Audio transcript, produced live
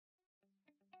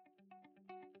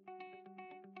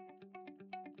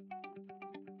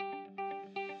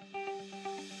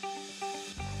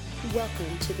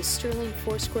Welcome to the Sterling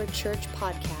Foursquare Church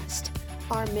podcast.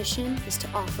 Our mission is to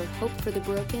offer hope for the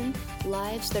broken,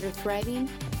 lives that are thriving,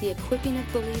 the equipping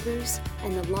of believers,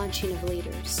 and the launching of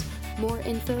leaders. More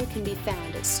info can be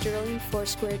found at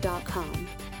sterlingfoursquare.com.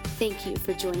 Thank you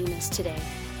for joining us today.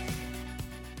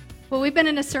 Well, we've been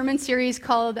in a sermon series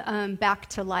called Back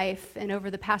to Life, and over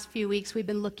the past few weeks we've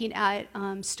been looking at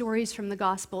stories from the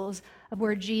Gospels of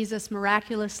where Jesus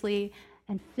miraculously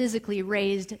and physically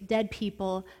raised dead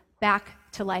people back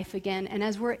to life again. And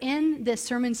as we're in this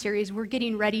sermon series, we're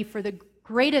getting ready for the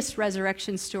greatest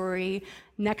resurrection story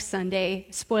next Sunday.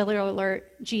 Spoiler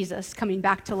alert, Jesus coming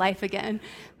back to life again.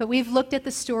 But we've looked at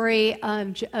the story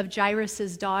of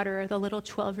Jairus' daughter, the little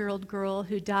 12-year-old girl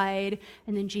who died,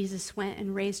 and then Jesus went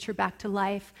and raised her back to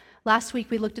life. Last week,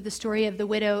 we looked at the story of the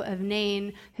widow of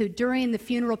Nain, who during the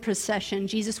funeral procession,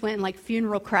 Jesus went and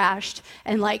funeral crashed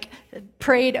and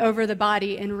prayed over the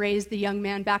body and raised the young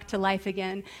man back to life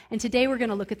again. And today we're going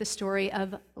to look at the story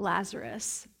of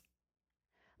Lazarus.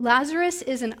 Lazarus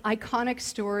is an iconic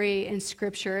story in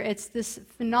Scripture. It's this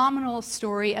phenomenal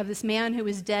story of this man who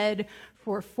was dead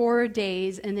for 4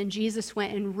 days, and then Jesus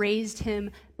went and raised him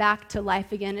back to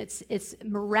life again. It's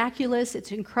miraculous,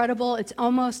 it's incredible, it's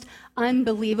almost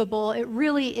unbelievable. It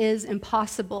really is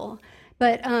impossible.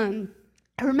 But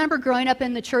I remember growing up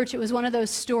in the church, it was one of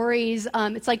those stories,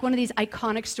 it's like one of these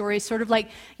iconic stories, sort of like,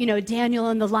 Daniel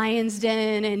in the lion's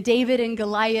den and David and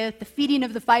Goliath, the feeding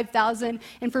of the 5,000.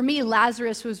 And for me,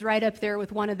 Lazarus was right up there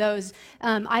with one of those.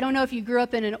 I don't know if you grew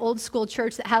up in an old school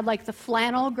church that had the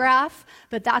flannel graph,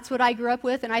 but that's what I grew up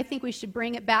with. And I think we should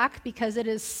bring it back because it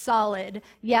is solid.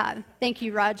 Yeah, thank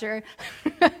you, Roger.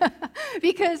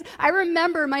 Because I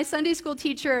remember my Sunday school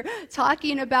teacher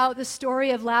talking about the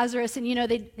story of Lazarus, and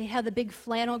they had the big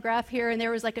flannel graph here, and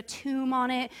there was a tomb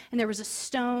on it, and there was a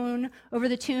stone over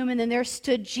the tomb, and then there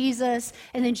stood Jesus,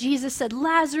 and then Jesus said,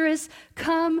 "Lazarus,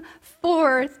 come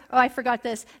forth." Oh, I forgot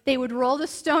this. They would roll the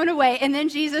stone away, and then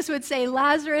Jesus would say,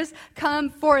 "Lazarus, come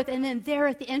forth." And then there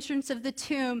at the entrance of the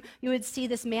tomb, you would see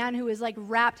this man who was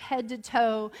wrapped head to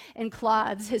toe in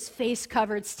cloths, his face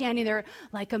covered, standing there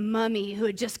like a mummy who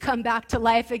had just come back to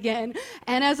life again.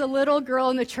 And as a little girl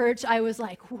in the church, I was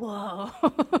like, whoa,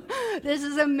 this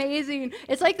is amazing.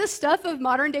 It's like the stuff of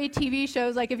modern day TV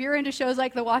shows. If you're into shows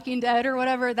like The Walking Dead or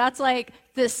whatever, that's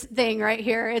this thing right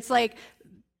here. It's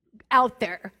out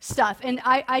there stuff. And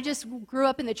I just grew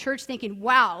up in the church thinking,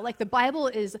 wow, the Bible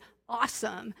is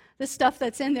awesome, the stuff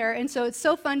that's in there. And so it's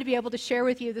so fun to be able to share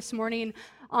with you this morning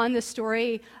on the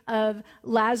story of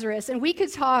Lazarus. And we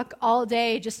could talk all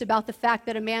day just about the fact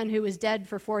that a man who was dead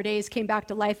for 4 days came back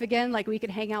to life again. We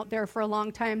could hang out there for a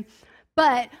long time.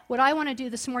 But what I want to do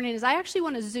this morning is I actually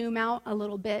want to zoom out a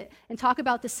little bit and talk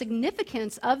about the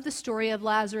significance of the story of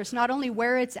Lazarus, not only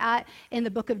where it's at in the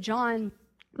book of John,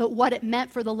 but what it meant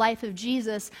for the life of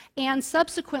Jesus, and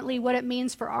subsequently what it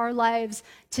means for our lives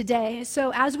today.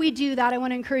 So as we do that, I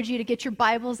want to encourage you to get your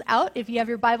Bibles out if you have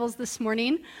your Bibles this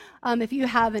morning. If you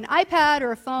have an iPad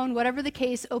or a phone, whatever the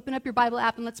case, open up your Bible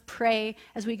app and let's pray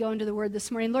as we go into the Word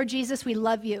this morning. Lord Jesus, we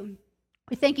love you.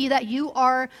 We thank you that you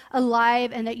are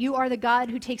alive and that you are the God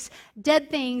who takes dead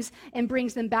things and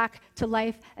brings them back to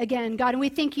life again. God, and we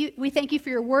thank you for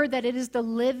your word, that it is the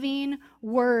living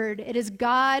word. It is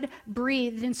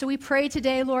God-breathed. And so we pray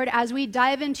today, Lord, as we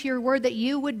dive into your word, that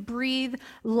you would breathe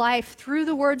life through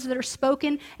the words that are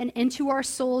spoken and into our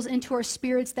souls, into our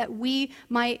spirits, that we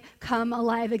might come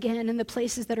alive again in the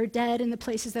places that are dead, in the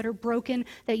places that are broken,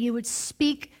 that you would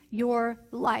speak your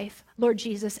life, Lord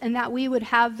Jesus, and that we would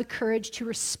have the courage to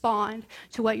respond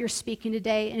to what you're speaking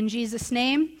today. In Jesus'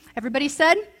 name, everybody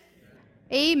said?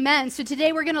 Amen. So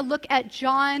today we're going to look at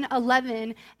John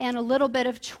 11 and a little bit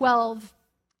of 12.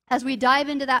 As we dive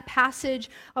into that passage,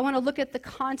 I want to look at the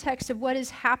context of what is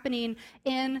happening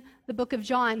in the book of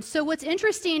John. So what's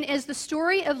interesting is the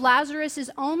story of Lazarus is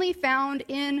only found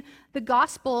in the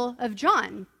Gospel of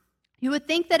John. You would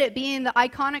think that it being the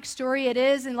iconic story it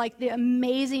is, and the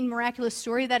amazing, miraculous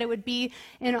story that it would be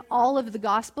in all of the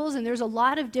Gospels, and there's a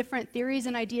lot of different theories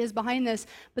and ideas behind this,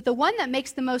 but the one that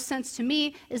makes the most sense to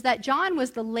me is that John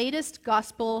was the latest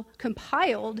Gospel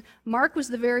compiled. Mark was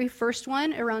the very first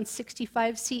one, around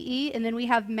 65 CE, and then we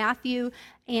have Matthew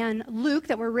and Luke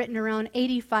that were written around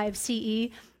 85 CE.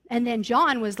 And then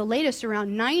John was the latest,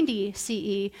 around 90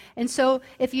 CE. And so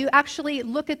if you actually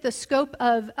look at the scope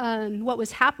of what was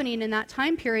happening in that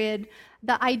time period,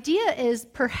 the idea is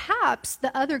perhaps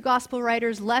the other gospel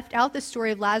writers left out the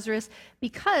story of Lazarus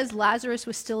because Lazarus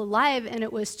was still alive and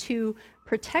it was to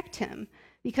protect him.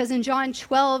 Because in John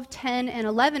 12, 10, and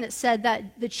 11, it said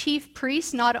that the chief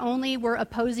priests not only were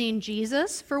opposing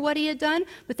Jesus for what he had done,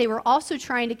 but they were also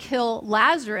trying to kill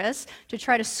Lazarus to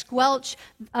try to squelch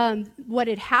what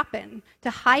had happened, to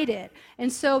hide it.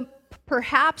 And so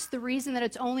perhaps the reason that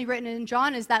it's only written in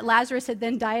John is that Lazarus had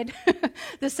then died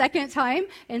the second time,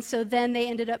 and so then they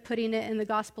ended up putting it in the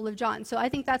Gospel of John. So I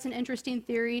think that's an interesting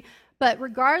theory. But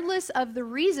regardless of the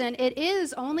reason, it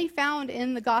is only found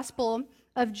in the Gospel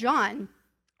of John.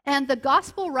 And the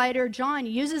gospel writer, John,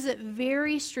 uses it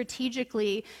very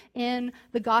strategically in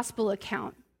the gospel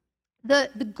account.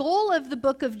 The goal of the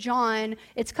book of John,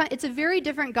 it's a very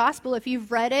different gospel. If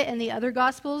you've read it in the other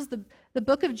gospels, the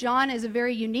book of John is a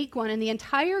very unique one. And the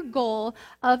entire goal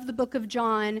of the book of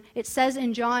John, it says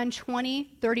in John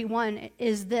 20:31,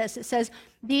 is this. It says,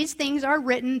 "These things are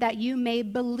written that you may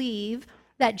believe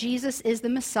that Jesus is the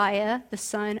Messiah, the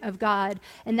Son of God,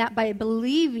 and that by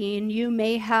believing you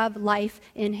may have life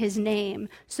in his name."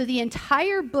 So the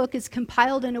entire book is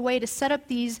compiled in a way to set up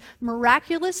these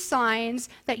miraculous signs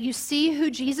that you see who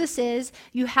Jesus is,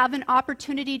 you have an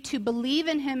opportunity to believe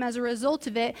in him as a result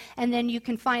of it, and then you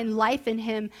can find life in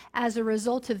him as a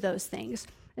result of those things.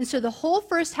 And so the whole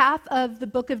first half of the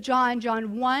book of John,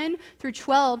 John 1 through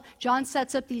 12, John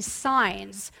sets up these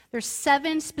signs. There's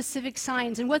 7 specific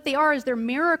signs, and what they are is they're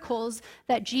miracles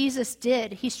that Jesus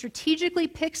did. He strategically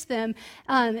picks them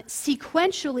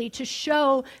sequentially to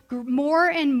show more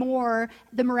and more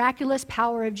the miraculous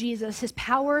power of Jesus, his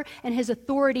power and his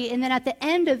authority. And then at the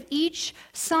end of each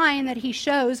sign that he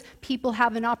shows, people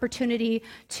have an opportunity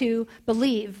to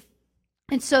believe.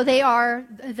 And so they are,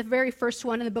 the very first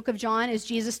one in the book of John is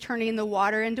Jesus turning the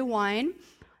water into wine.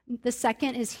 The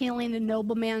second is healing the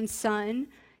nobleman's son,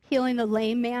 healing the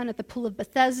lame man at the pool of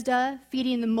Bethesda,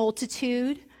 feeding the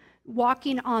multitude,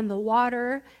 walking on the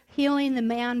water, healing the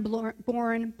man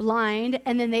born blind,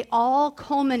 and then they all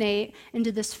culminate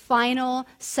into this final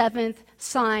 7th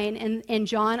sign in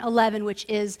John 11, which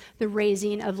is the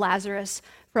raising of Lazarus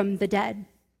from the dead.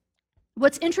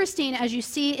 What's interesting, as you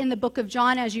see in the book of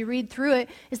John, as you read through it,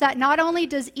 is that not only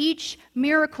does each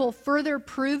miracle further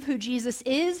prove who Jesus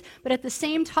is, but at the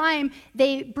same time,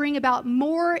 they bring about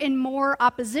more and more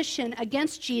opposition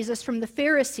against Jesus from the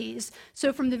Pharisees.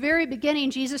 So from the very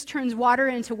beginning, Jesus turns water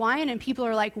into wine, and people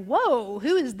are like, "Whoa,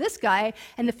 who is this guy?"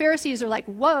 And the Pharisees are like,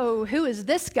 "Whoa, who is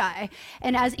this guy?"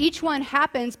 And as each one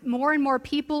happens, more and more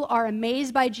people are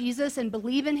amazed by Jesus and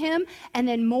believe in him, and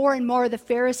then more and more the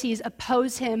Pharisees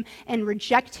oppose him and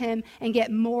reject him and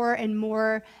get more and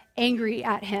more angry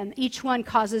at him. Each one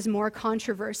causes more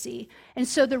controversy. And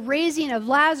so the raising of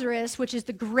Lazarus, which is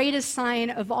the greatest sign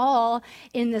of all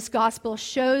in this gospel,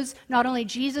 shows not only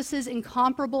Jesus'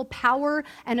 incomparable power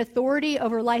and authority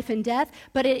over life and death,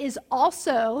 but it is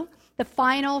also the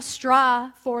final straw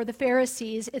for the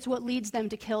Pharisees. It's what leads them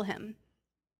to kill him.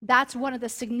 That's one of the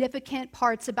significant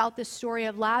parts about this story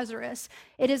of Lazarus.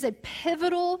 It is a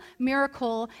pivotal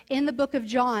miracle in the book of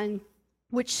John,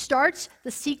 which starts the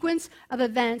sequence of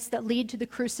events that lead to the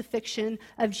crucifixion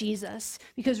of Jesus.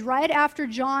 Because right after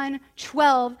John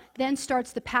 12, then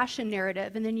starts the passion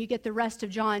narrative, and then you get the rest of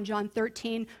John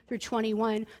 13 through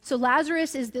 21. So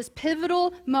Lazarus is this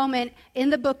pivotal moment in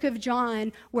the book of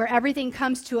John where everything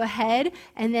comes to a head,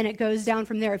 and then it goes down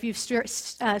from there. If you've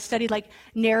studied like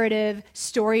narrative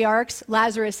story arcs,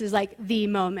 Lazarus is like the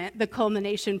moment, the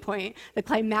culmination point, the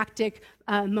climactic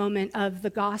moment of the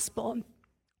gospel.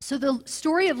 So the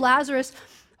story of Lazarus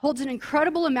holds an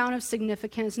incredible amount of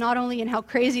significance, not only in how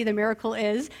crazy the miracle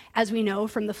is, as we know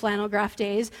from the flannel graph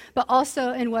days, but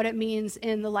also in what it means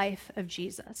in the life of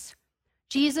Jesus.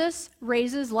 Jesus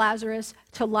raises Lazarus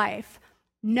to life,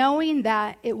 knowing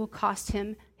that it will cost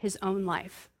him his own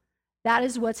life. That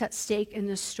is what's at stake in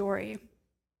this story.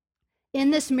 In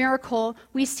this miracle,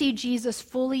 we see Jesus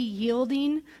fully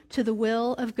yielding to the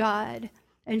will of God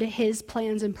and to his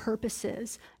plans and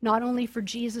purposes, not only for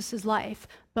Jesus' life,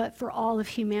 but for all of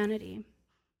humanity.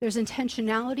 There's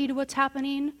intentionality to what's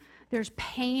happening. There's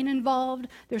pain involved.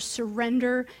 There's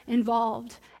surrender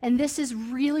involved. And this is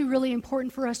really, really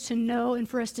important for us to know and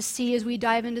for us to see as we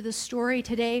dive into the story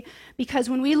today, because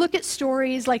when we look at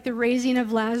stories like the raising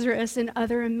of Lazarus and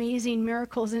other amazing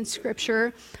miracles in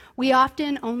Scripture, we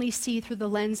often only see through the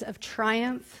lens of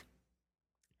triumph,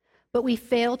 but we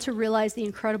fail to realize the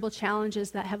incredible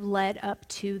challenges that have led up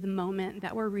to the moment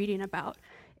that we're reading about.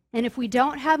 And if we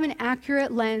don't have an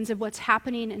accurate lens of what's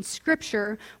happening in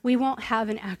Scripture, we won't have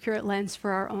an accurate lens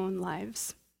for our own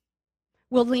lives.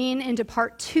 We'll lean into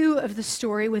part 2 of the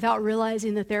story without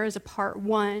realizing that there is a part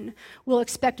 1. We'll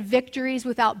expect victories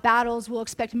without battles. We'll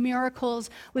expect miracles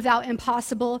without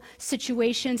impossible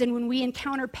situations. And when we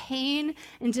encounter pain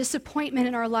and disappointment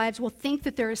in our lives, we'll think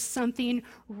that there is something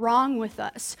wrong with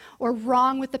us or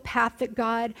wrong with the path that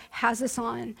God has us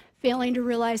on, failing to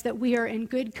realize that we are in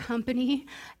good company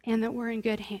and that we're in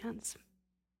good hands.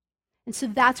 And so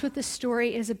that's what the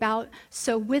story is about.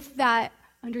 So with that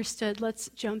understood, let's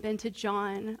jump into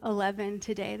John 11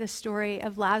 today, the story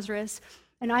of Lazarus.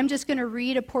 And I'm just going to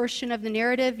read a portion of the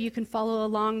narrative. You can follow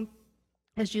along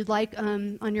as you'd like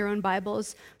on your own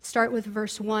Bibles. Start with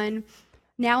verse 1.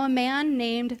 Now a man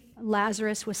named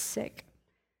Lazarus was sick.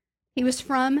 He was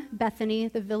from Bethany,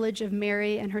 the village of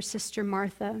Mary and her sister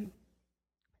Martha.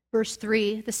 Verse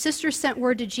 3, the sister sent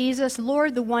word to Jesus,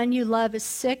 Lord, the one you love is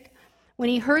sick. When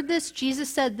he heard this, Jesus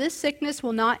said, this sickness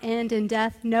will not end in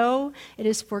death. No, it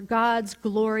is for God's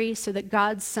glory, so that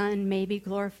God's Son may be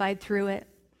glorified through it.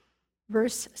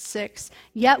 Verse 6,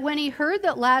 yet when he heard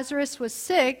that Lazarus was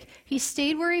sick, he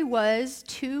stayed where he was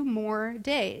 2 more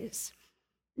days.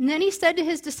 And then he said to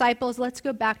his disciples, let's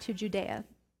go back to Judea.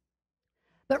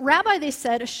 But Rabbi, they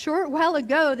said, a short while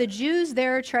ago, the Jews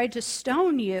there tried to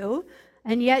stone you,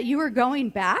 and yet you are going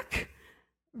back?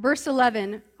 Verse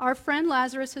 11, our friend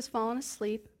Lazarus has fallen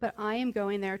asleep, but I am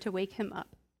going there to wake him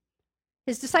up.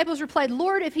 His disciples replied,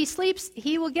 Lord, if he sleeps,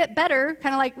 he will get better.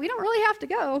 Kind of like, we don't really have to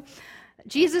go.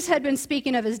 Jesus had been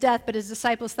speaking of his death, but his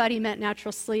disciples thought he meant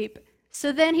natural sleep.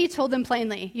 So then he told them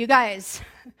plainly, you guys,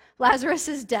 Lazarus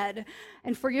is dead,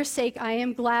 and for your sake I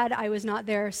am glad I was not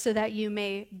there so that you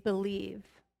may believe.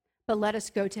 But let us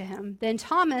go to him. Then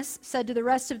Thomas said to the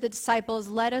rest of the disciples,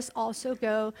 let us also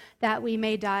go that we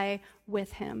may die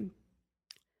with him.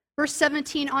 Verse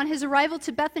 17, on his arrival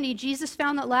to Bethany, Jesus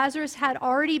found that Lazarus had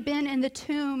already been in the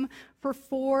tomb for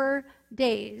 4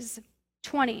 days.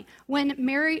 20,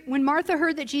 when Martha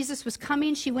heard that Jesus was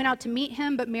coming, she went out to meet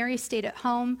him, but Mary stayed at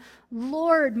home.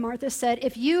 Lord, Martha said,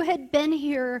 if you had been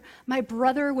here, my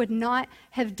brother would not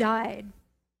have died.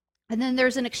 And then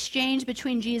there's an exchange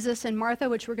between Jesus and Martha,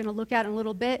 which we're going to look at in a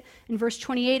little bit. In verse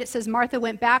 28, it says, Martha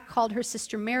went back, called her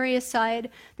sister Mary aside.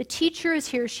 The teacher is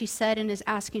here, she said, and is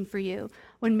asking for you.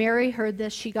 When Mary heard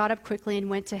this, she got up quickly and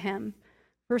went to him.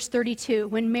 Verse 32,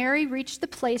 when Mary reached the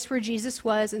place where Jesus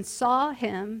was and saw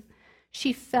him,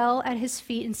 she fell at his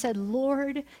feet and said,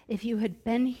 Lord, if you had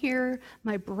been here,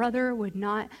 my brother would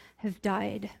not have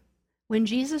died. When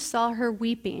Jesus saw her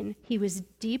weeping, he was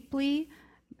deeply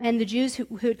and the Jews who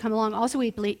had come along also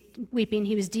weeping,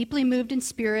 he was deeply moved in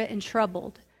spirit and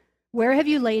troubled. Where have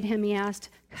you laid him, he asked.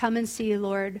 Come and see,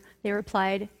 Lord. They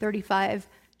replied, 35,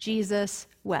 Jesus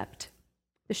wept.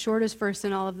 The shortest verse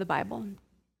in all of the Bible.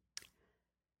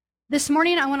 This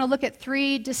morning, I want to look at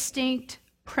 3 distinct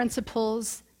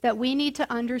principles that we need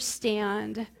to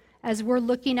understand as we're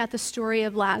looking at the story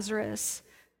of Lazarus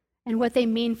and what they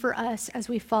mean for us as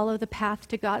we follow the path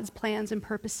to God's plans and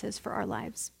purposes for our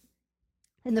lives.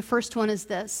 And the first one is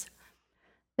this.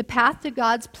 The path to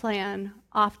God's plan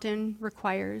often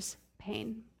requires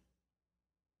pain.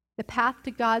 The path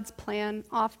to God's plan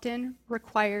often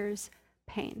requires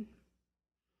pain.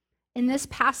 In this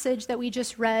passage that we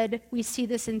just read, we see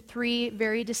this in 3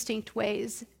 very distinct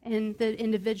ways in the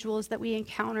individuals that we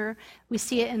encounter. We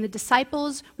see it in the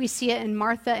disciples, we see it in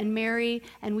Martha and Mary,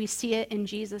 and we see it in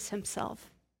Jesus himself.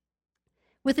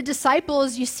 With the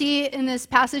disciples, you see in this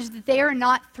passage that they are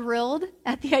not thrilled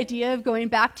at the idea of going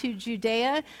back to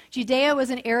Judea. Judea was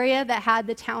an area that had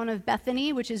the town of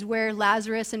Bethany, which is where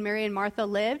Lazarus and Mary and Martha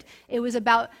lived.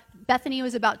 Bethany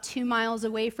was about 2 miles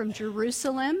away from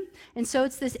Jerusalem. And so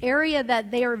it's this area that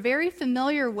they are very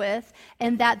familiar with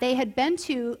and that they had been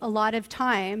to a lot of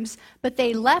times, but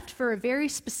they left for a very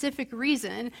specific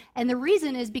reason. And the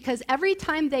reason is because every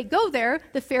time they go there,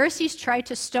 the Pharisees try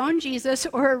to stone Jesus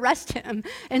or arrest him.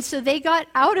 And so they got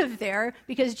out of there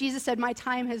because Jesus said, my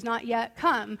time has not yet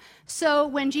come. So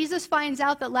when Jesus finds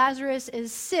out that Lazarus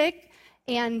is sick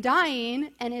and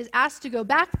dying and is asked to go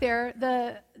back there,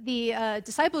 the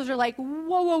disciples are like,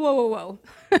 whoa.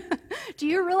 Do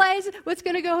you realize what's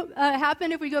going to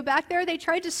happen if we go back there? They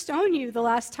tried to stone you the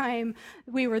last time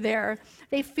we were there.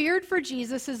 They feared for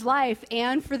Jesus' life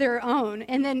and for their own.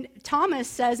 And then Thomas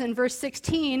says in verse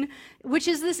 16, which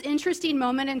is this interesting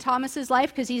moment in Thomas's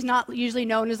life because he's not usually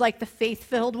known as like the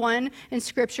faith-filled one in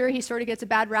Scripture. He sort of gets a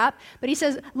bad rap. But he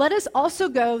says, let us also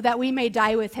go that we may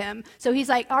die with him. So he's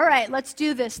like, all right, let's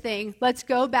do this thing. Let's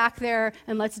go back there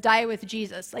and let's die with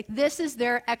Jesus. Like this is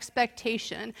their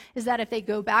expectation, is that if they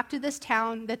go back to this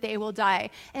town, that they will die.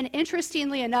 And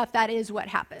interestingly enough, that is what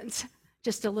happens.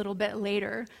 just a little bit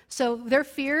later. So their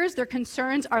fears, their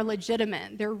concerns are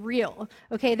legitimate. They're real.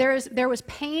 Okay, there was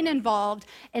pain involved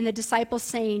in the disciples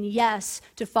saying yes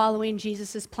to following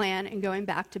Jesus' plan and going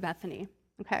back to Bethany.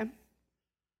 Okay?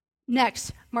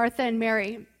 Next, Martha and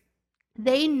Mary.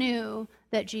 They knew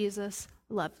that Jesus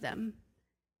loved them.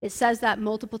 It says that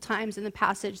multiple times in the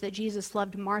passage that Jesus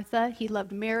loved Martha, he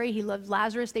loved Mary, he loved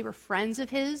Lazarus. They were friends of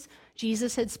his.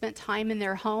 Jesus had spent time in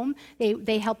their home.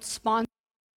 They helped sponsor.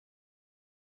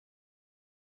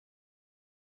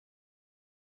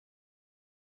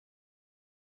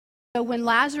 So when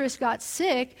Lazarus got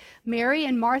sick, Mary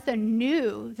and Martha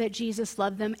knew that Jesus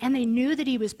loved them, and they knew that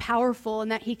he was powerful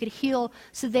and that he could heal.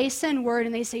 So they send word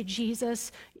and they say,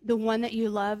 Jesus, the one that you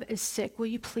love is sick. Will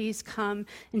you please come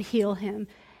and heal him?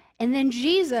 And then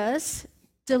Jesus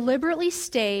deliberately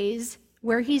stays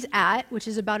where he's at, which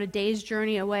is about a day's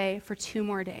journey away, for 2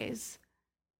 more days.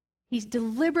 He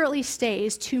deliberately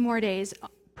stays 2 more days,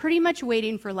 pretty much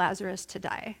waiting for Lazarus to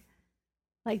die.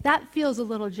 Like, that feels a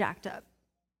little jacked up,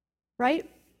 right?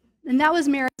 And that was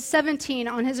Mary. 17,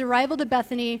 on his arrival to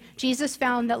Bethany, Jesus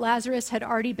found that Lazarus had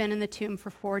already been in the tomb for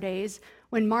 4 days.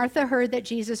 When Martha heard that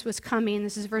Jesus was coming,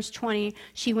 this is verse 20,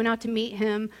 she went out to meet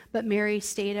him, but Mary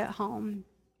stayed at home.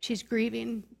 She's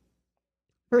grieving.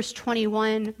 Verse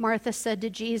 21, Martha said to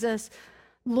Jesus,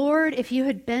 Lord, if you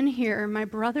had been here, my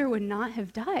brother would not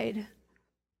have died.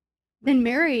 Then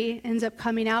Mary ends up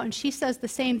coming out and she says the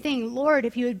same thing. Lord,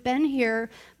 if you had been here,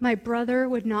 my brother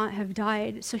would not have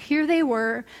died. So here they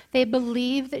were. They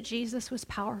believed that Jesus was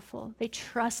powerful. They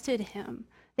trusted him.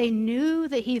 They knew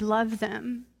that he loved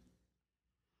them.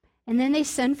 And then they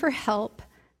send for help.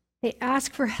 They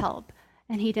ask for help,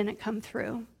 and he didn't come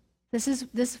through.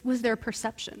 This was their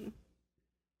perception.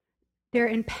 They're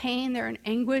in pain, they're in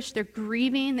anguish, they're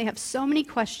grieving, they have so many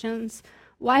questions.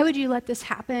 Why would you let this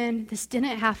happen? This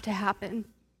didn't have to happen.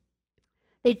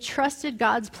 They trusted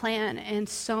God's plan, and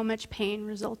so much pain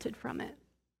resulted from it.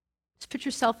 Just put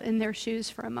yourself in their shoes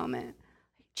for a moment.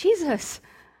 Jesus,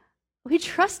 we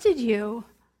trusted you.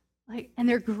 And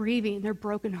they're grieving, they're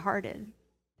brokenhearted,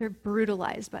 they're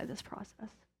brutalized by this process.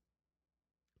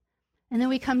 And then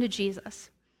we come to Jesus.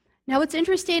 Now, what's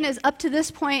interesting is up to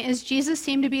this point is Jesus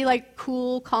seemed to be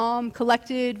cool, calm,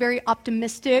 collected, very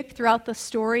optimistic throughout the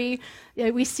story.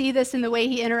 We see this in the way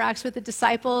he interacts with the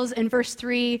disciples. In verse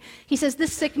 3, he says,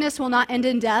 this sickness will not end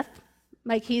in death.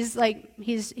 He's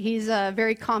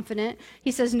very confident.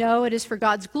 He says, no, it is for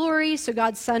God's glory, so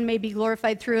God's Son may be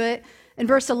glorified through it. In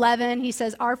verse 11, he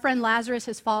says, our friend Lazarus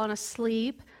has fallen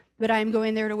asleep, but I am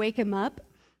going there to wake him up.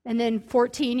 And then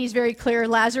 14, he's very clear,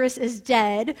 Lazarus is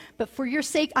dead, but for your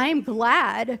sake, I am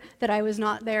glad that I was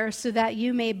not there so that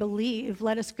you may believe.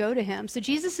 Let us go to him. So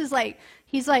Jesus is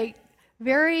he's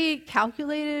very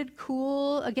calculated,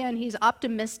 cool. Again, he's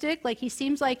optimistic. He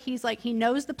seems like he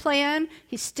knows the plan.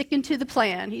 He's sticking to the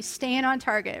plan. He's staying on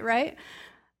target, right?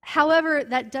 However,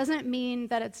 that doesn't mean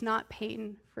that it's not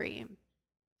pain-free.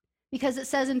 Because it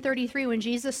says in 33, when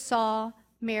Jesus saw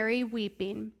Mary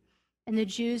weeping, and the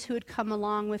Jews who had come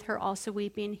along with her also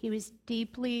weeping, he was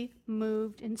deeply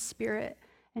moved in spirit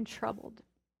and troubled.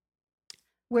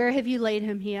 Where have you laid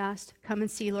him? He asked. Come and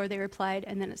see, Lord, they replied.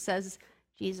 And then it says,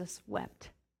 Jesus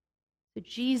wept. So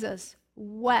Jesus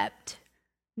wept.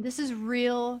 This is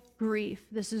real grief.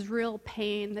 This is real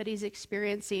pain that he's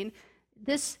experiencing.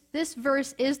 This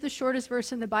verse is the shortest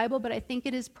verse in the Bible, but I think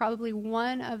it is probably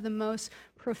one of the most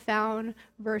profound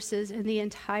verses in the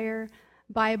entire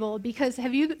Bible, because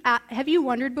have you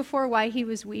wondered before why he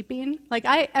was weeping?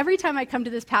 Every time I come to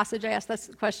this passage, I ask this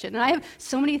question, and I have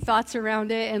so many thoughts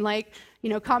around it,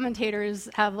 and commentators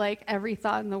have every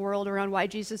thought in the world around why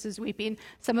Jesus is weeping.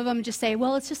 Some of them just say,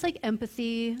 well, it's just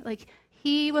empathy.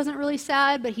 He wasn't really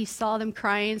sad, but he saw them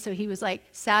crying, so he was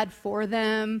sad for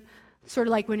them. Sort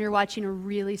of like when you're watching a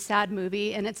really sad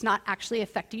movie and it's not actually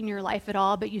affecting your life at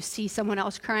all, but you see someone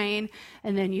else crying,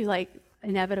 and then you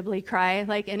inevitably cry,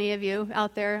 any of you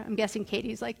out there. I'm guessing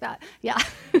Katie's like that. Yeah,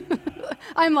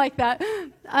 I'm like that.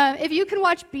 If you can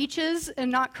watch Beaches and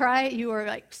not cry, you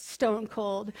are stone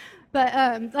cold.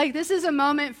 But this is a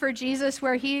moment for Jesus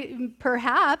where he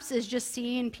perhaps is just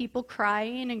seeing people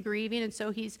crying and grieving, and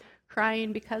so he's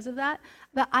crying because of that.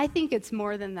 But I think it's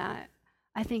more than that.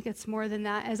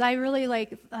 As I really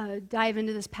dive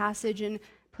into this passage and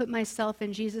put myself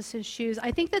in Jesus' shoes, I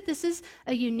think that this is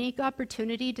a unique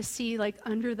opportunity to see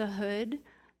under the hood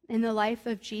in the life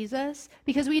of Jesus,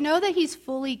 because we know that he's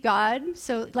fully God.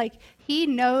 So He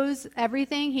knows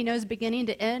everything. He knows beginning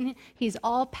to end. He's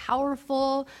all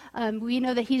powerful. We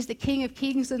know that he's the King of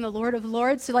Kings and the Lord of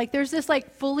Lords. So like there's this like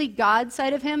fully God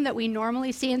side of him that we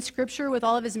normally see in Scripture with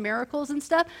all of his miracles and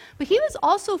stuff. But he was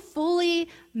also fully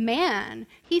man.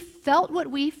 He felt what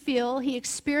we feel. He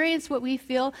experienced what we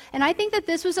feel. And I think that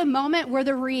this was a moment where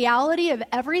the reality of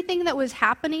everything that was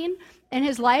happening in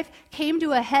his life came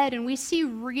to a head, and we see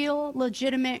real,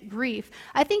 legitimate grief.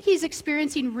 I think he's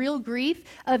experiencing real grief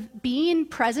of being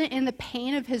present in the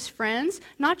pain of his friends,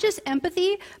 not just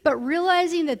empathy, but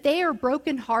realizing that they are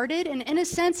brokenhearted, and in a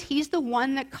sense, he's the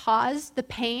one that caused the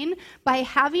pain by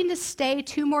having to stay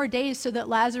 2 more days so that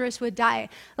Lazarus would die.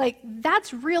 Like,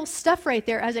 that's real stuff right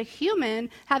there. As a human,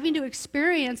 having to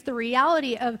experience the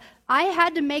reality of, I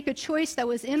had to make a choice that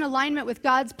was in alignment with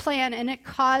God's plan, and it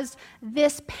caused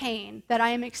this pain that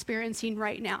I am experiencing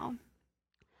right now.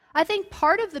 I think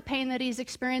part of the pain that he's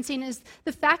experiencing is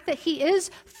the fact that he is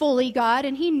fully God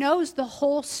and he knows the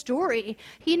whole story.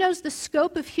 He knows the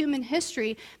scope of human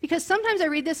history, because sometimes I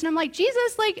read this and I'm like,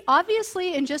 Jesus, like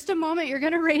obviously in just a moment you're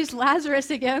going to raise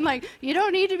Lazarus again. Like you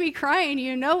don't need to be crying.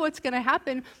 You know what's going to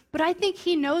happen. But I think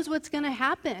he knows what's going to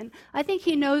happen. I think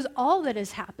he knows all that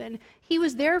has happened. He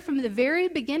was there from the very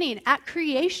beginning at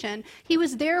creation. He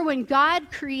was there when God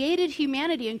created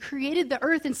humanity and created the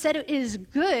earth and said it is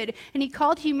good. And he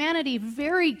called humanity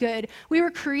very good. We were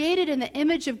created in the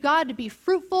image of God to be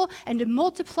fruitful and to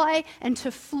multiply and to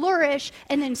flourish.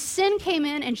 And then sin came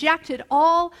in and jacked it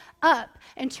all up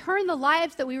and turned the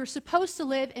lives that we were supposed to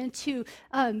live into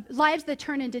lives that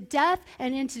turn into death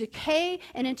and into decay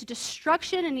and into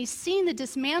destruction. And he's seen the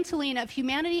dismantling of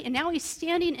humanity, and now he's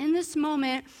standing in this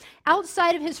moment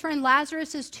outside of his friend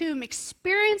Lazarus' tomb,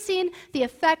 experiencing the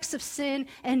effects of sin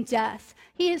and death.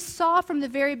 He saw from the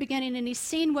very beginning, and he's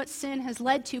seen what sin has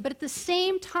led to. But at the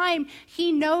same time,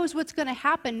 he knows what's going to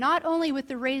happen, not only with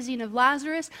the raising of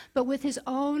Lazarus, but with his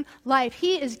own life.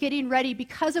 He is getting ready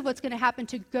because of what's going to happen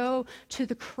to go to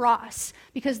the cross,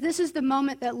 because this is the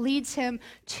moment that leads him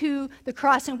to the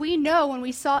cross. And we know when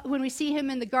we see him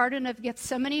in the Garden of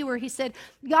Gethsemane, where he said,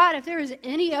 God, if there is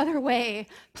any other way,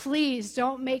 please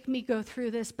don't make me go through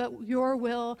this, but your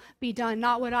will be done.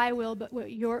 Not what I will, but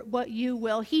what you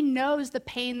will. He knows the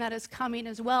pain that is coming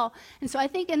as well. And so I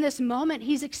think in this moment,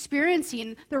 he's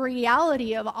experiencing the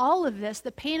reality of all of this,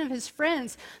 the pain of his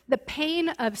friends, the pain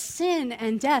of sin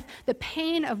and death, the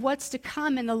pain of what's to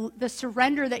come, and the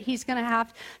surrender that he's going to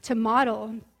have to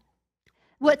model.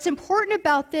 What's important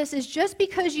about this is just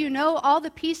because you know all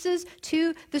the pieces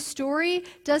to the story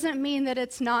doesn't mean that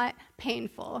it's not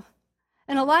painful.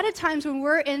 And a lot of times when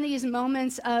we're in these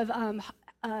moments of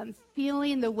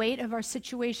feeling the weight of our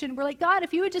situation, we're like, God,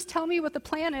 if you would just tell me what the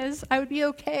plan is, I would be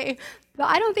okay. But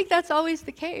I don't think that's always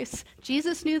the case.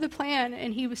 Jesus knew the plan,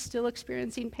 and he was still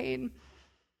experiencing pain.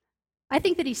 I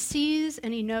think that he sees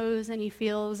and he knows and he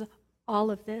feels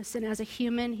all of this, and as a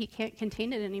human, he can't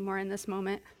contain it anymore in this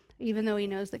moment, even though he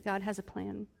knows that God has a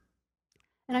plan.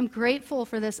 And I'm grateful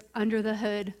for this under the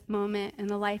hood moment in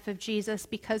the life of Jesus,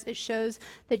 because it shows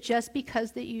that just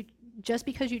because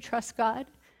you trust God,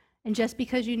 and just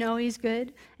because you know he's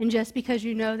good, and just because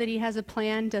you know that he has a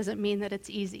plan, doesn't mean that it's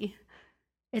easy.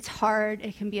 It's hard,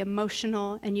 it can be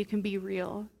emotional, and you can be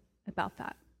real about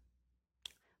that.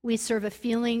 We serve a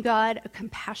feeling God, a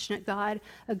compassionate God,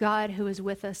 a God who is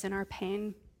with us in our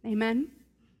pain. Amen?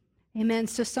 Amen.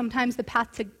 So sometimes the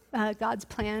path to God's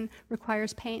plan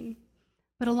requires pain.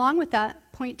 But along with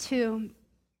that, point 2,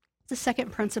 the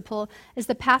second principle, is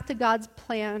the path to God's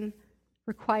plan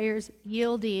requires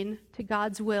yielding to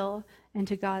God's will and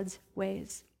to God's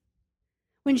ways.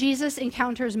 When Jesus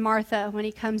encounters Martha when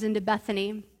he comes into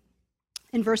Bethany,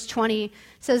 in verse 20, it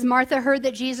says, Martha heard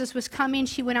that Jesus was coming.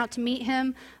 She went out to meet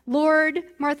him. Lord,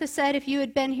 Martha said, if you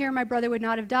had been here, my brother would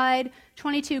not have died.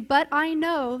 22, but I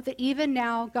know that even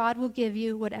now God will give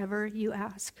you whatever you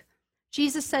ask.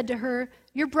 Jesus said to her,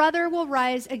 your brother will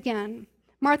rise again.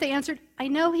 Martha answered, I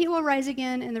know he will rise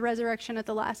again in the resurrection at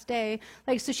the last day.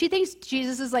 So she thinks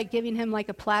Jesus is giving him a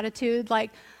platitude,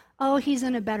 oh, he's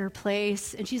in a better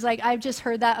place. And she's like, I've just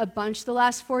heard that a bunch the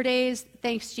last 4 days.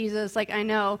 Thanks, Jesus. I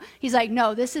know. He's like,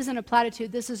 no, this isn't a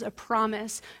platitude. This is a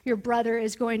promise. Your brother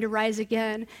is going to rise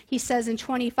again. He says in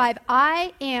 25,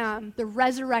 I am the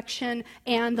resurrection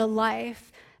and the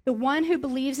life. The one who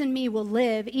believes in me will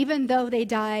live even though they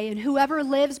die, and whoever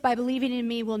lives by believing in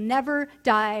me will never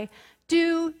die.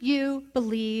 Do you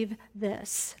believe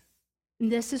this?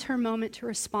 And this is her moment to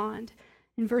respond.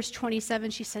 In verse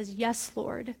 27, she says, yes,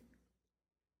 Lord.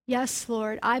 Yes,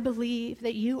 Lord, I believe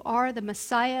that you are the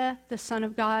Messiah, the Son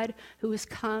of God, who has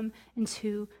come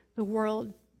into the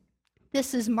world.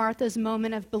 This is Martha's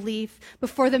moment of belief.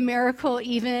 Before the miracle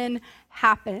even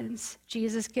happens,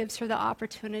 Jesus gives her the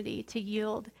opportunity to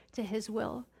yield to his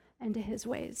will and to his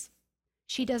ways.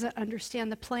 She doesn't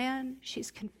understand the plan. She's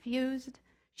confused.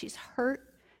 She's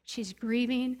hurt. She's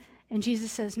grieving. And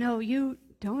Jesus says, no, you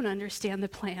don't understand the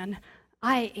plan.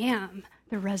 I am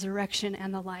the resurrection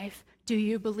and the life. Do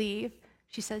you believe?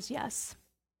 She says, yes.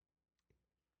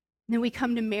 And then we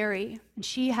come to Mary, and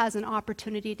she has an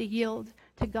opportunity to yield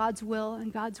to God's will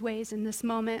and God's ways in this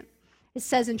moment. It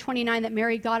says in 29 that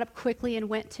Mary got up quickly and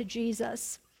went to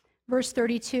Jesus. Verse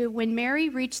 32, when Mary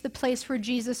reached the place where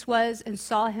Jesus was and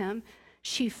saw him,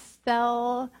 she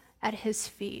fell at his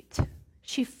feet.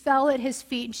 She fell at his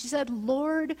feet, and she said,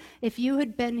 Lord, if you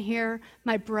had been here,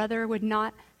 my brother would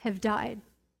not have died.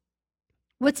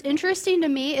 What's interesting to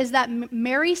me is that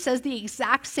Mary says the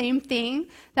exact same thing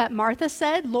that Martha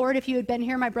said, Lord, if you had been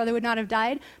here, my brother would not have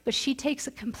died, but she takes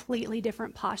a completely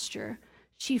different posture.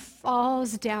 She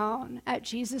falls down at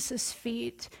Jesus'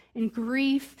 feet in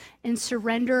grief and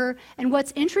surrender. And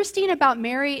what's interesting about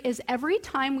Mary is every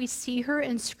time we see her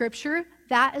in Scripture,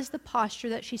 that is the posture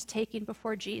that she's taking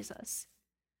before Jesus.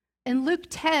 In Luke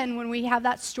 10, when we have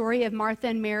that story of Martha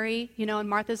and Mary, and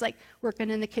Martha's like working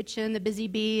in the kitchen, the busy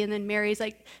bee, and then Mary's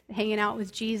like hanging out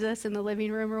with Jesus in the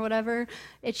living room or whatever,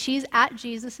 she's at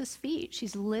Jesus' feet.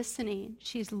 She's listening.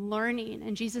 She's learning.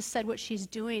 And Jesus said what she's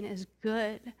doing is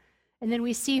good. And then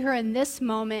we see her in this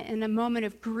moment, in a moment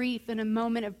of grief, in a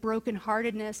moment of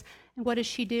brokenheartedness. And what does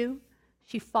she do?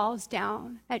 She falls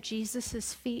down at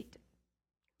Jesus' feet.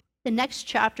 The next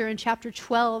chapter, in chapter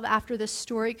 12, after this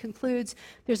story concludes,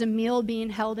 there's a meal being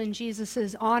held in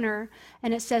Jesus' honor,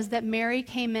 and it says that Mary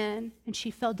came in, and she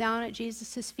fell down at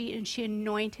Jesus' feet, and she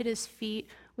anointed his feet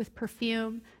with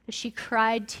perfume. She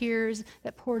cried tears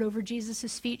that poured over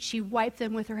Jesus' feet. She wiped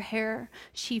them with her hair.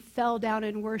 She fell down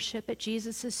in worship at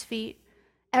Jesus' feet.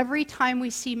 Every time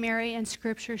we see Mary in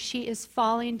Scripture, she is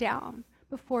falling down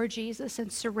before Jesus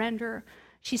in surrender.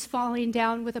 She's falling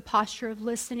down with a posture of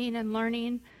listening and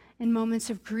learning, in moments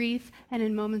of grief and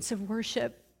in moments of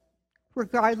worship.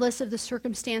 Regardless of the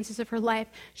circumstances of her life,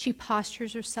 she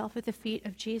postures herself at the feet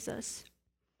of Jesus.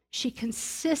 She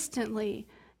consistently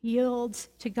yields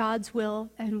to God's will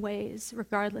and ways,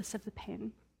 regardless of the pain.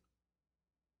 And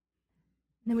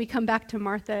then we come back to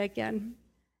Martha again.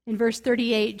 In verse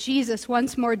 38, Jesus,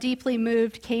 once more deeply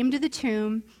moved, came to the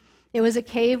tomb. It was a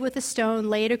cave with a stone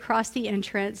laid across the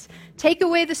entrance. Take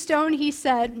away the stone, he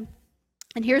said.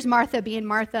 And here's Martha being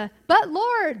Martha. But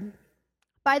Lord,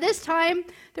 by this time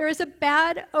there is a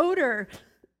bad odor,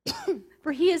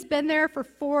 for he has been there for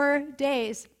 4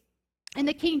 days. In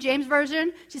the King James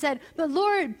Version, she said, but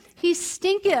Lord, he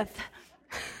stinketh.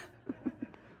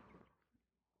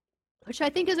 Which I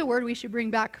think is a word we should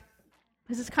bring back.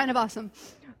 This is kind of awesome.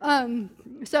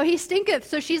 So he stinketh.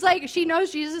 So she's like, she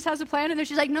knows Jesus has a plan, and then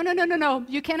she's like, no.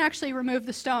 You can't actually remove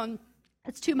the stone.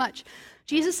 It's too much.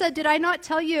 Jesus said, did I not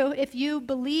tell you, if you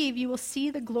believe, you will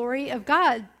see the glory of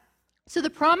God? So the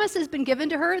promise has been given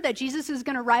to her that Jesus is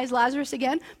going to rise Lazarus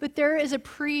again, but there is a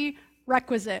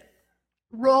prerequisite.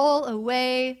 Roll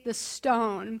away the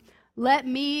stone. Let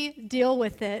me deal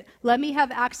with it. Let me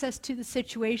have access to the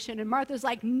situation. And Martha's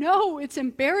like, no, it's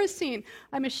embarrassing.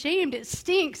 I'm ashamed. It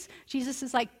stinks. Jesus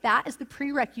is like, that is the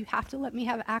prereq. You have to let me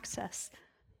have access.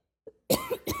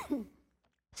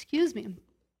 Excuse me.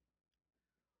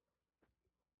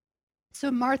 So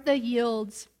Martha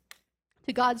yields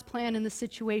to God's plan in the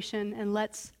situation and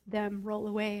lets them roll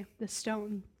away the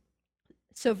stone.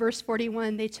 So verse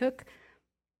 41, they took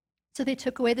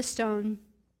away the stone.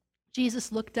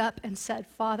 Jesus looked up and said,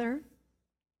 Father,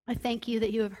 I thank you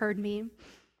that you have heard me.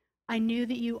 I knew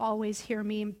that you always hear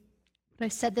me, but I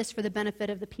said this for the benefit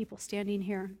of the people standing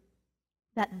here,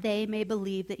 that they may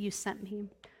believe that you sent me.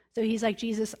 So he's like,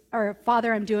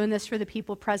 Father, I'm doing this for the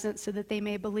people present so that they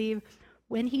may believe.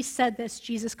 When he said this,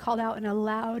 Jesus called out in a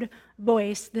loud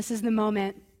voice, this is the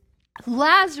moment,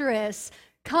 Lazarus,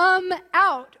 come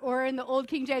out, or in the old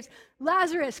King James,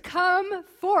 Lazarus, come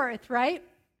forth, right?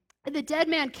 And the dead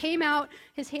man came out,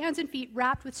 his hands and feet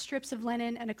wrapped with strips of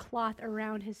linen and a cloth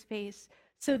around his face.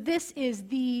 So this is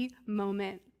the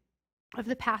moment of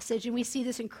the passage, and we see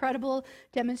this incredible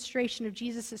demonstration of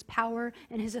Jesus' power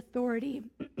and his authority.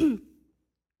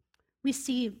 We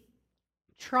see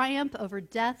triumph over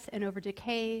death and over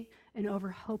decay and over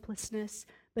hopelessness.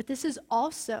 But this is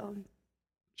also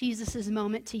Jesus'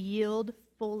 moment to yield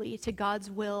fully to God's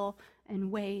will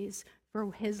and ways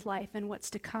for his life and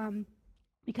what's to come,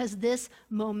 because this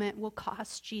moment will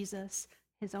cost Jesus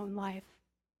his own life.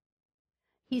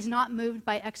 He's not moved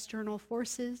by external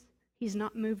forces. He's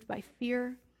not moved by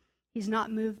fear. He's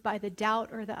not moved by the doubt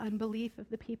or the unbelief of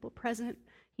the people present.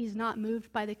 He's not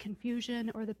moved by the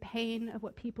confusion or the pain of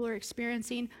what people are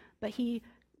experiencing, but he,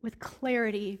 with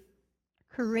clarity,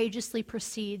 courageously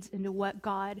proceeds into what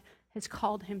God has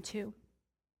called him to.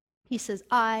 He says,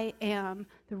 I am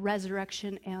the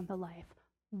resurrection and the life.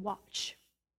 Watch,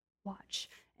 watch.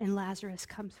 And Lazarus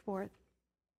comes forth.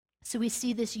 So we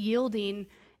see this yielding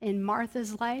in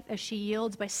Martha's life as she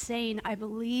yields by saying, I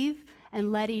believe,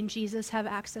 and letting Jesus have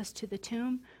access to the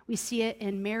tomb. We see it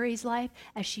in Mary's life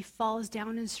as she falls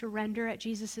down in surrender at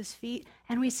Jesus' feet.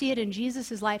 And we see it in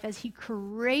Jesus' life as he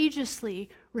courageously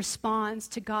responds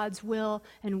to God's will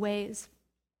and ways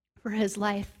for his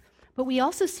life. But we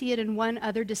also see it in one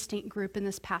other distinct group in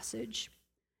this passage,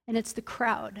 and it's the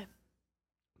crowd.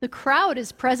 The crowd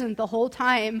is present the whole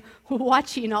time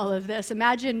watching all of this.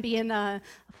 Imagine being a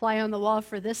fly on the wall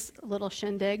for this little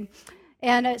shindig.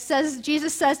 And it says,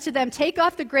 Jesus says to them, take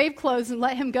off the grave clothes and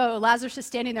let him go. Lazarus is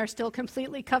standing there still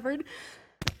completely covered.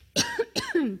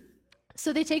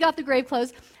 So they take off the grave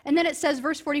clothes. And then it says,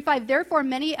 verse 45, therefore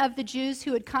many of the Jews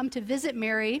who had come to visit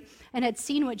Mary and had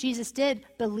seen what Jesus did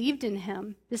believed in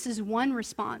him. This is one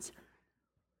response.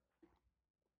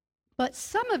 But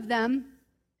some of them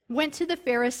went to the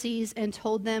Pharisees and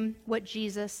told them what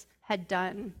Jesus had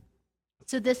done.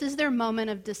 So this is their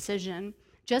moment of decision.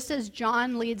 Just as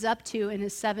John leads up to in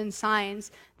his 7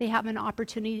 signs, they have an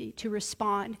opportunity to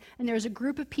respond. And there's a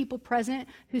group of people present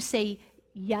who say,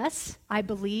 yes, I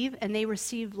believe, and they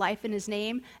receive life in his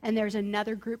name. And there's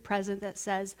another group present that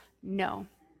says, no.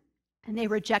 And they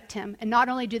reject him. And not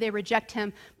only do they reject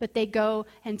him, but they go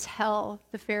and tell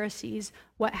the Pharisees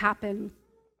what happened.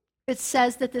 It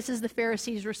says that this is the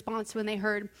Pharisees' response when they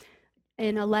heard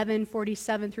in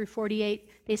 11:47 through 48.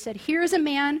 They said, here is a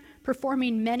man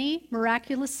performing many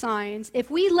miraculous signs. If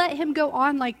we let him go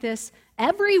on like this,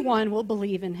 everyone will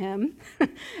believe in him.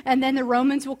 And then the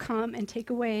Romans will come and take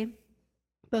away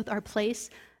both our place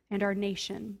and our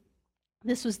nation.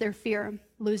 This was their fear,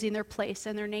 losing their place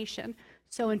and their nation.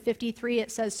 So in 53,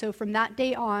 it says, so from that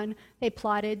day on, they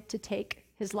plotted to take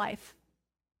his life.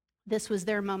 This was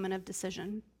their moment of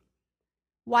decision.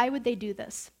 Why would they do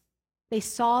this? They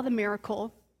saw the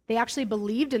miracle. They actually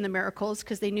believed in the miracles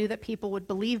because they knew that people would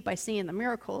believe by seeing the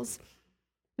miracles.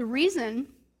 The reason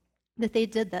that they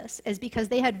did this is because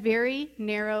they had very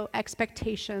narrow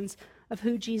expectations of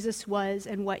who Jesus was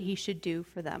and what he should do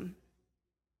for them.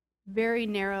 Very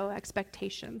narrow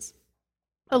expectations.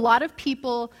 A lot of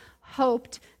people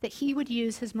hoped that he would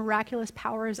use his miraculous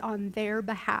powers on their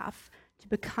behalf to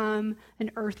become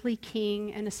an earthly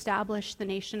king and establish the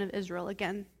nation of Israel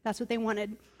again. That's what they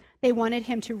wanted. They wanted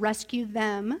him to rescue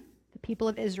them, the people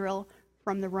of Israel,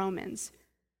 from the Romans.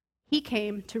 He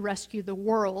came to rescue the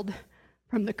world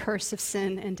from the curse of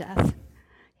sin and death.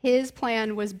 His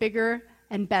plan was bigger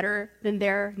and better than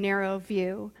their narrow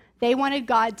view. They wanted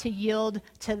God to yield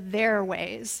to their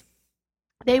ways.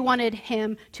 They wanted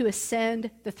him to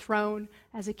ascend the throne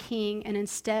as a king, and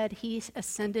instead he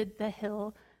ascended the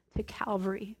hill to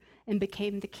Calvary and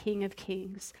became the King of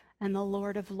Kings and the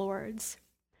Lord of Lords.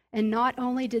 And not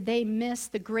only did they miss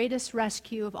the greatest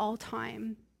rescue of all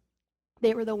time,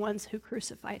 they were the ones who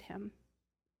crucified him.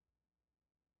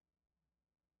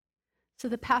 So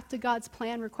the path to God's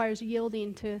plan requires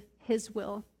yielding to his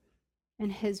will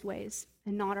and his ways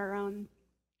and not our own.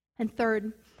 And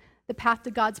third, the path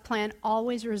to God's plan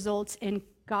always results in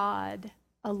God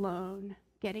alone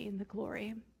getting the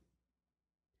glory.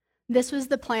 This was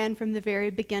the plan from the very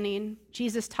beginning.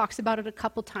 Jesus talks about it a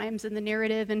couple times in the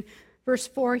narrative. In verse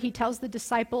 4, he tells the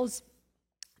disciples,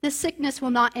 this sickness will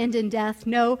not end in death.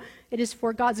 No, it is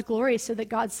for God's glory, so that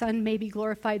God's Son may be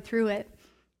glorified through it.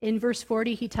 In verse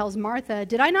 40, he tells Martha,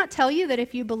 did I not tell you that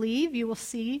if you believe, you will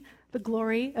see the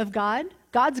glory of God?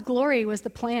 God's glory was the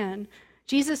plan.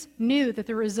 Jesus knew that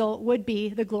the result would be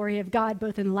the glory of God,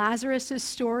 both in Lazarus'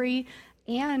 story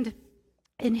and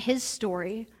in his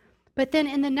story. But then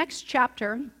in the next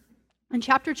chapter, in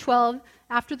chapter 12,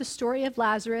 after the story of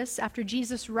Lazarus, after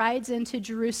Jesus rides into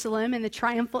Jerusalem in the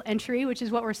triumphal entry, which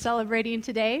is what we're celebrating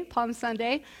today, Palm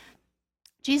Sunday,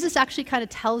 Jesus actually kind of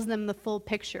tells them the full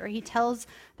picture. He tells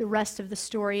the rest of the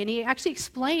story, and he actually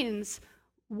explains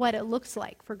what it looks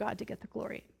like for God to get the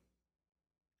glory.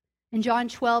 In John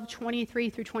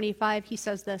 12:23 through 25, he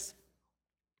says this,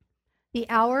 the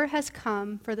hour has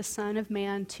come for the Son of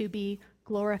Man to be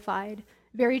glorified.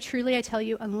 Very truly, I tell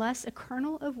you, unless a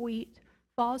kernel of wheat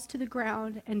falls to the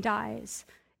ground and dies,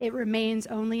 it remains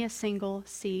only a single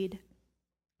seed.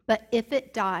 But if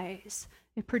it dies,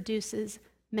 it produces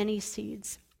many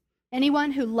seeds.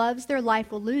 Anyone who loves their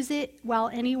life will lose it, while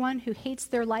anyone who hates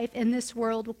their life in this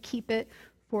world will keep it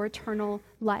for eternal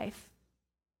life.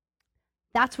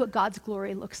 That's what God's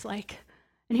glory looks like.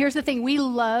 And here's the thing, we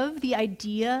love the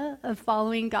idea of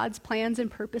following God's plans and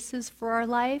purposes for our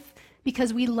life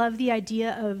because we love the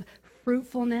idea of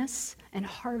fruitfulness and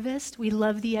harvest. We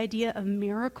love the idea of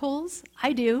miracles.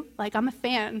 I do, I'm a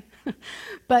fan.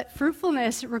 But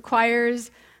fruitfulness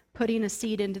requires putting a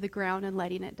seed into the ground and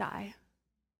letting it die.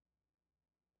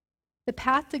 The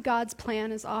path to God's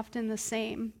plan is often the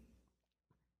same.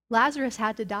 Lazarus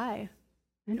had to die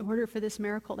in order for this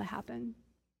miracle to happen.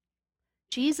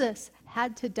 Jesus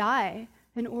had to die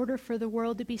in order for the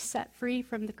world to be set free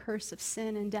from the curse of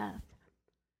sin and death.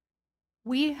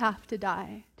 We have to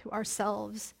die to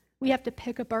ourselves. We have to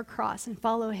pick up our cross and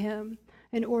follow him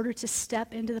in order to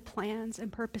step into the plans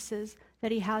and purposes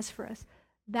that he has for us.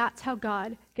 That's how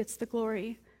God gets the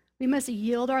glory. We must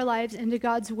yield our lives into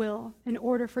God's will in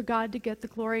order for God to get the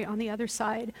glory on the other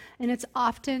side. And it's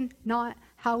often not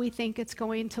how we think it's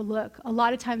going to look. A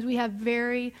lot of times we have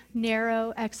very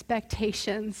narrow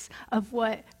expectations of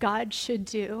what God should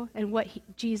do and what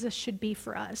Jesus should be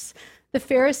for us. The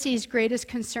Pharisees' greatest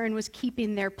concern was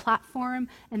keeping their platform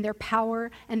and their power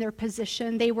and their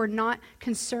position. They were not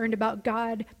concerned about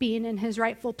God being in his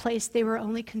rightful place. They were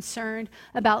only concerned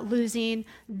about losing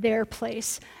their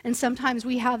place. And sometimes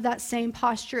we have that same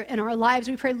posture in our lives.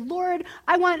 We pray, Lord,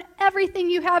 I want everything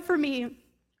you have for me.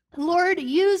 Lord,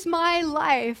 use my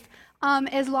life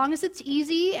as long as it's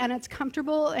easy and it's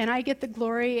comfortable and I get the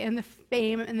glory and the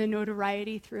fame and the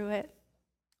notoriety through it.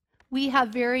 We have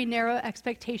very narrow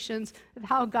expectations of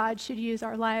how God should use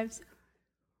our lives.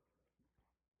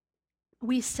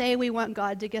 We say we want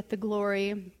God to get the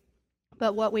glory,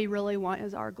 but what we really want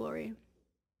is our glory.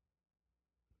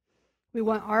 We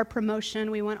want our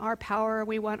promotion, we want our power,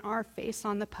 we want our face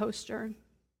on the poster.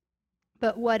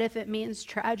 But what if it means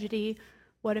tragedy?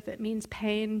 What if it means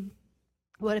pain?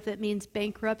 What if it means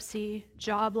bankruptcy,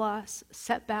 job loss,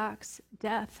 setbacks,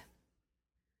 death?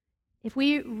 If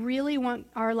we really want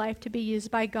our life to be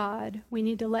used by God, we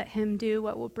need to let him do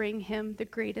what will bring him the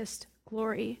greatest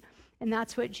glory. And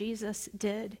that's what Jesus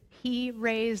did. He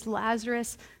raised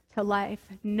Lazarus to life,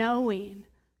 knowing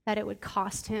that it would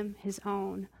cost him his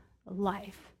own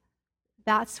life.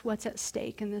 That's what's at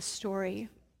stake in this story.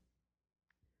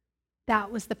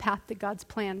 That was the path to God's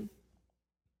plan.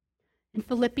 In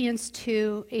Philippians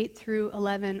 2, 8 through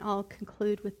 11, I'll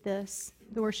conclude with this.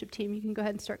 The worship team, you can go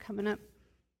ahead and start coming up.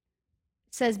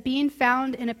 It says, being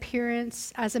found in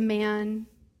appearance as a man,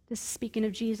 this is speaking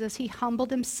of Jesus, he humbled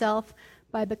himself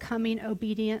by becoming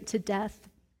obedient to death,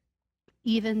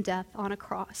 even death on a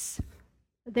cross.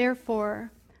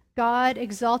 Therefore, God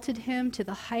exalted him to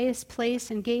the highest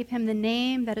place and gave him the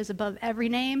name that is above every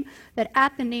name, that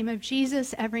at the name of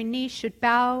Jesus every knee should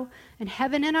bow, in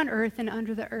heaven and on earth and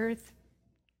under the earth,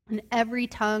 and every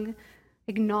tongue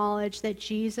acknowledge that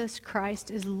Jesus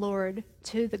Christ is Lord,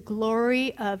 to the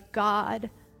glory of God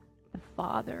the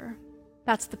Father.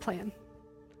 That's the plan.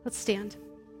 Let's stand.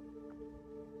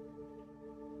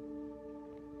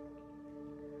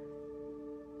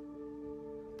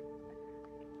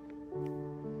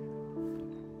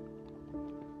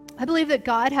 I believe that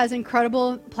God has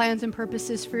incredible plans and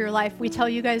purposes for your life. We tell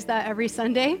you guys that every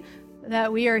Sunday,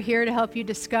 that we are here to help you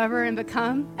discover and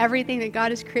become everything that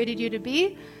God has created you to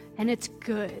be. And it's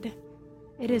good.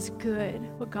 It is good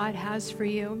what God has for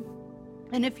you.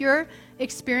 And if you're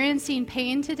experiencing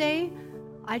pain today,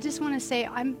 I just want to say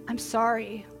I'm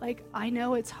sorry. I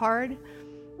know it's hard.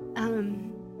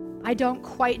 I don't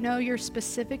quite know your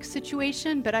specific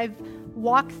situation, but I've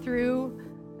walked through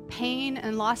pain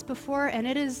and loss before, and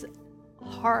it is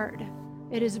hard.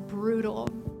 It is brutal.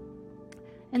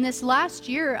 And this last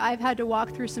year, I've had to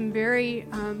walk through some very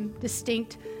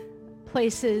distinct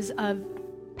places of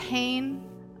pain,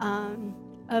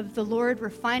 of the Lord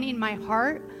refining my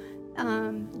heart,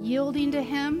 yielding to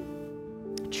him,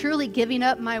 truly giving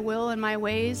up my will and my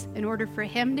ways in order for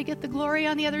him to get the glory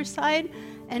on the other side.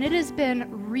 And it has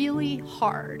been really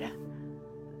hard.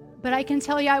 But I can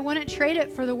tell you, I wouldn't trade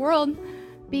it for the world,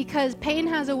 because pain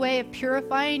has a way of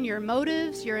purifying your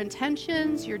motives, your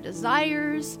intentions, your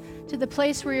desires, to the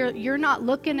place where you're not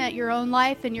looking at your own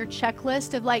life and your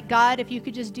checklist of God, if you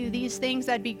could just do these things,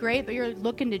 that'd be great, but you're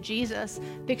looking to Jesus,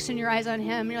 fixing your eyes on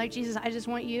him. You're like, Jesus, I just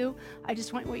want you. I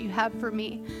just want what you have for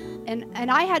me. And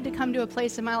I had to come to a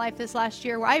place in my life this last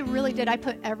year where I really did. I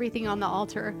put everything on the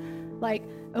altar.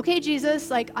 Okay,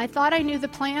 Jesus, I thought I knew the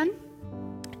plan,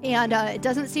 and it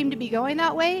doesn't seem to be going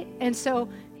that way. And so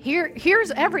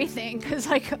here's everything, because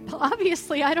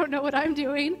obviously I don't know what I'm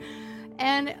doing.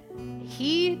 And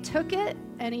he took it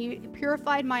and he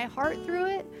purified my heart through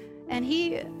it, and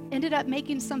he ended up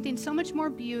making something so much more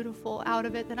beautiful out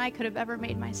of it than I could have ever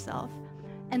made myself.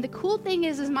 And the cool thing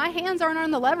is my hands aren't on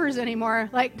the levers anymore.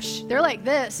 Like, they're like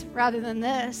this rather than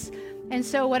this. And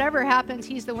so whatever happens,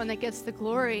 he's the one that gets the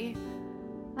glory.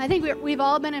 I think we've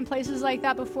all been in places like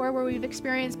that before where we've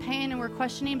experienced pain and we're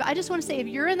questioning. But I just want to say, if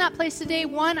you're in that place today,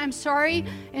 one, I'm sorry.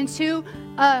 And two,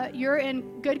 you're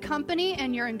in good company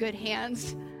and you're in good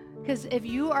hands. Because if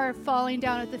you are falling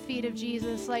down at the feet of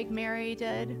Jesus like Mary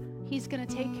did, he's going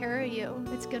to take care of you.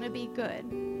 It's going to be good.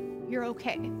 You're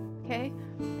okay, okay?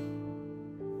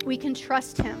 We can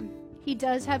trust him. He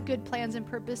does have good plans and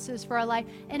purposes for our life.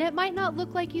 And it might not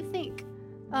look like you think.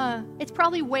 It's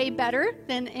probably way better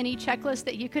than any checklist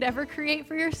that you could ever create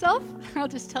for yourself. I'll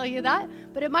just tell you that.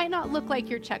 But it might not look like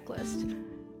your checklist.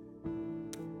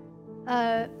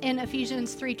 In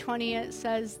Ephesians 3:20, it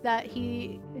says that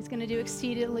he is going to do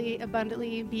exceedingly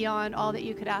abundantly beyond all that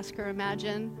you could ask or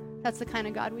imagine. That's the kind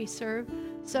of God we serve.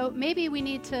 So maybe we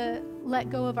need to let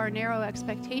go of our narrow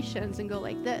expectations and go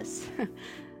like this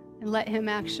and let him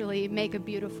actually make a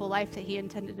beautiful life that he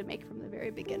intended to make from the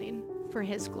very beginning for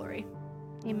his glory.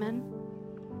 Amen.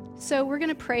 So we're going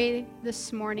to pray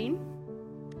this morning,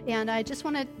 and I just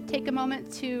want to take a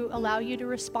moment to allow you to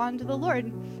respond to the Lord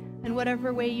in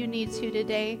whatever way you need to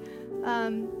today.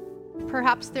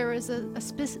 Perhaps there was a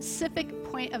specific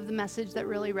point of the message that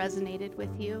really resonated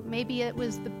with you. Maybe it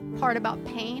was the part about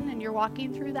pain and you're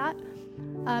walking through that.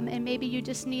 And maybe you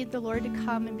just need the Lord to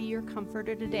come and be your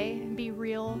comforter today and be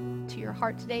real to your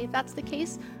heart today. If that's the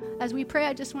case, as we pray,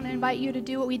 I just want to invite you to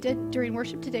do what we did during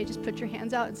worship today. Just put your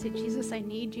hands out and say, Jesus, I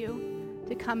need you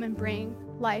to come and bring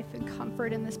life and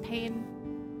comfort in this pain.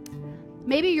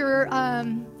 Maybe you're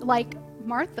like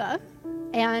Martha,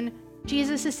 and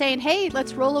Jesus is saying, hey,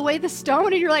 let's roll away the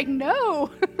stone. And you're like, no,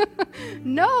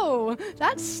 no,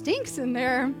 that stinks in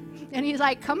there. And he's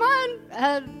like, come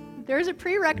on, there's a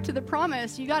prereq to the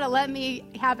promise. You got to let me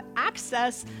have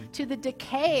access to the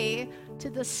decay,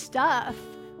 to the stuff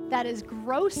that is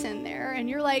gross in there. And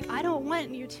you're like, I don't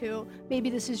want you to. Maybe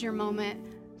this is your moment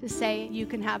to say you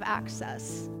can have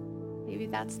access. Maybe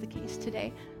that's the case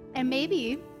today. And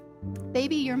maybe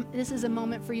this is a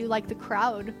moment for you like the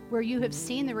crowd, where you have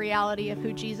seen the reality of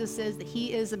who Jesus is, that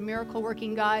he is a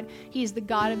miracle-working God. He's the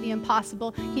God of the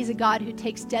impossible. He's a God who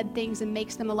takes dead things and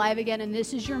makes them alive again. And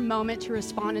this is your moment to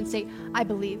respond and say, I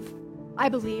believe,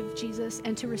 Jesus,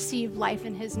 and to receive life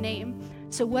in his name.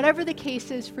 So whatever the case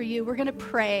is for you, we're going to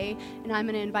pray, and I'm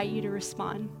going to invite you to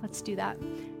respond. Let's do that.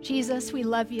 Jesus, we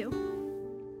love you.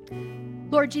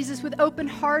 Lord Jesus, with open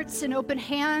hearts and open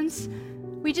hands,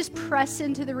 we just press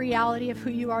into the reality of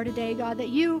who you are today, God, that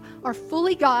you are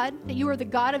fully God, that you are the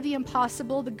God of the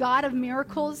impossible, the God of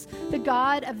miracles, the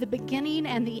God of the beginning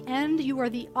and the end. You are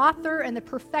the author and the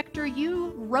perfecter.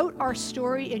 You wrote our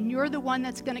story, and you're the one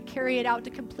that's going to carry it out to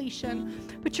completion.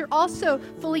 But you're also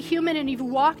fully human, and you've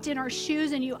walked in our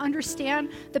shoes, and you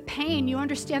understand the pain. You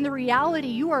understand the reality.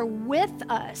 You are with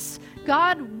us.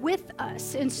 God with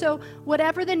us. And so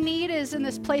whatever the need is in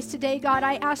this place today, God,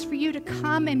 I ask for you to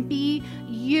come and be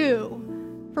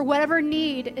you. For whatever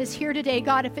need is here today,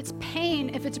 God, if it's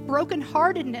pain, if it's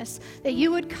brokenheartedness, that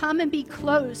you would come and be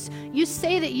close. You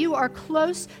say that you are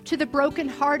close to the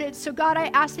brokenhearted. So God, I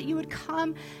ask that you would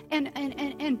come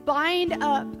and bind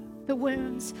up the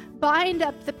wounds, bind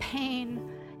up the pain,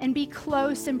 and be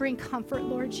close and bring comfort,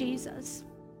 Lord Jesus.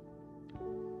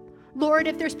 Lord,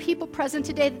 if there's people present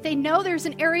today that they know there's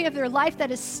an area of their life that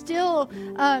is still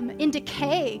in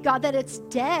decay, God, that it's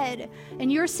dead, and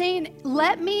you're saying,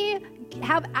 let me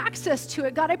have access to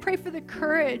it. God, I pray for the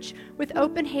courage with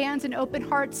open hands and open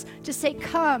hearts to say,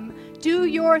 come, do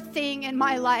your thing in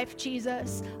my life,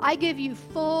 Jesus. I give you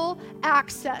full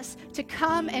access to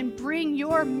come and bring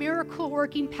your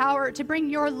miracle-working power, to bring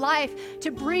your life,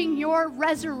 to bring your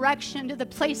resurrection to the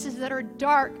places that are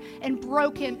dark and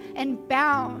broken and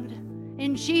bound.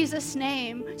 In Jesus'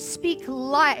 name, speak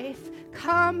life.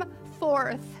 Come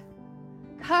forth.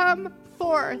 Come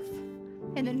forth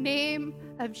in the name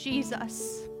of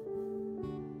Jesus.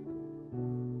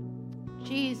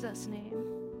 Jesus' name.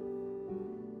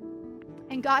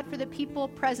 And God, for the people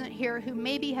present here who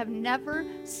maybe have never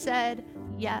said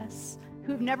yes,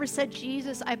 who have never said,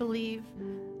 Jesus, I believe,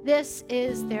 this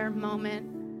is their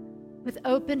moment. With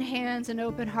open hands and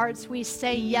open hearts, we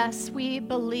say, yes, we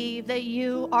believe that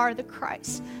you are the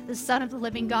Christ, the Son of the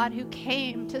living God who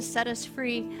came to set us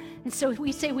free. And so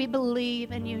we say we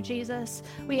believe in you, Jesus.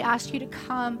 We ask you to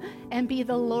come and be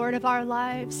the Lord of our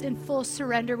lives. In full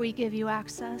surrender, we give you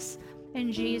access.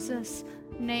 In Jesus'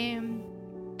 name.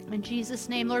 In Jesus'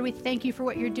 name, Lord, we thank you for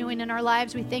what you're doing in our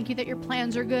lives. We thank you that your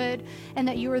plans are good and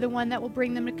that you are the one that will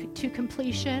bring them to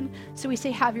completion. So we say,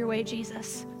 have your way,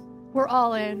 Jesus. We're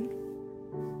all in.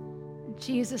 In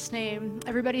Jesus' name.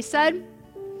 Everybody said,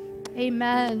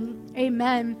 Amen.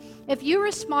 Amen. If you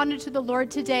responded to the Lord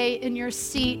today in your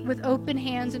seat with open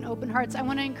hands and open hearts, I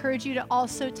want to encourage you to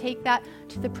also take that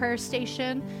to the prayer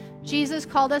station. Jesus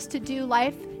called us to do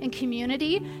life in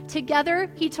community.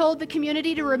 Together, he told the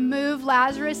community to remove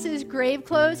Lazarus's grave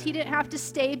clothes. He didn't have to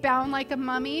stay bound like a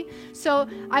mummy. So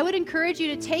I would encourage you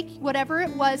to take whatever it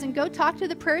was and go talk to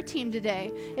the prayer team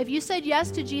today. If you said yes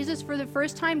to Jesus for the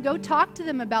first time, go talk to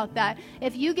them about that.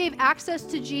 If you gave access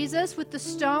to Jesus with the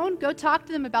stone, go talk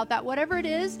to them about that. Whatever it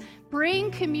is, bring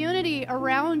community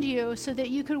around you so that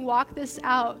you can walk this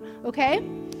out, okay?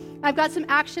 I've got some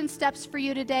action steps for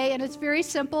you today, and it's very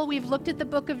simple. We've looked at the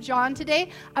book of John today.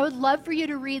 I would love for you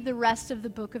to read the rest of the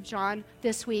book of John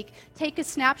this week. Take a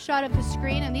snapshot of the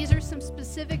screen, and these are some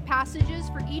specific passages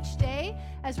for each day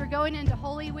as we're going into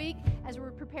Holy Week, as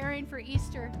we're preparing for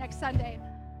Easter next Sunday.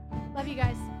 Love you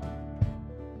guys.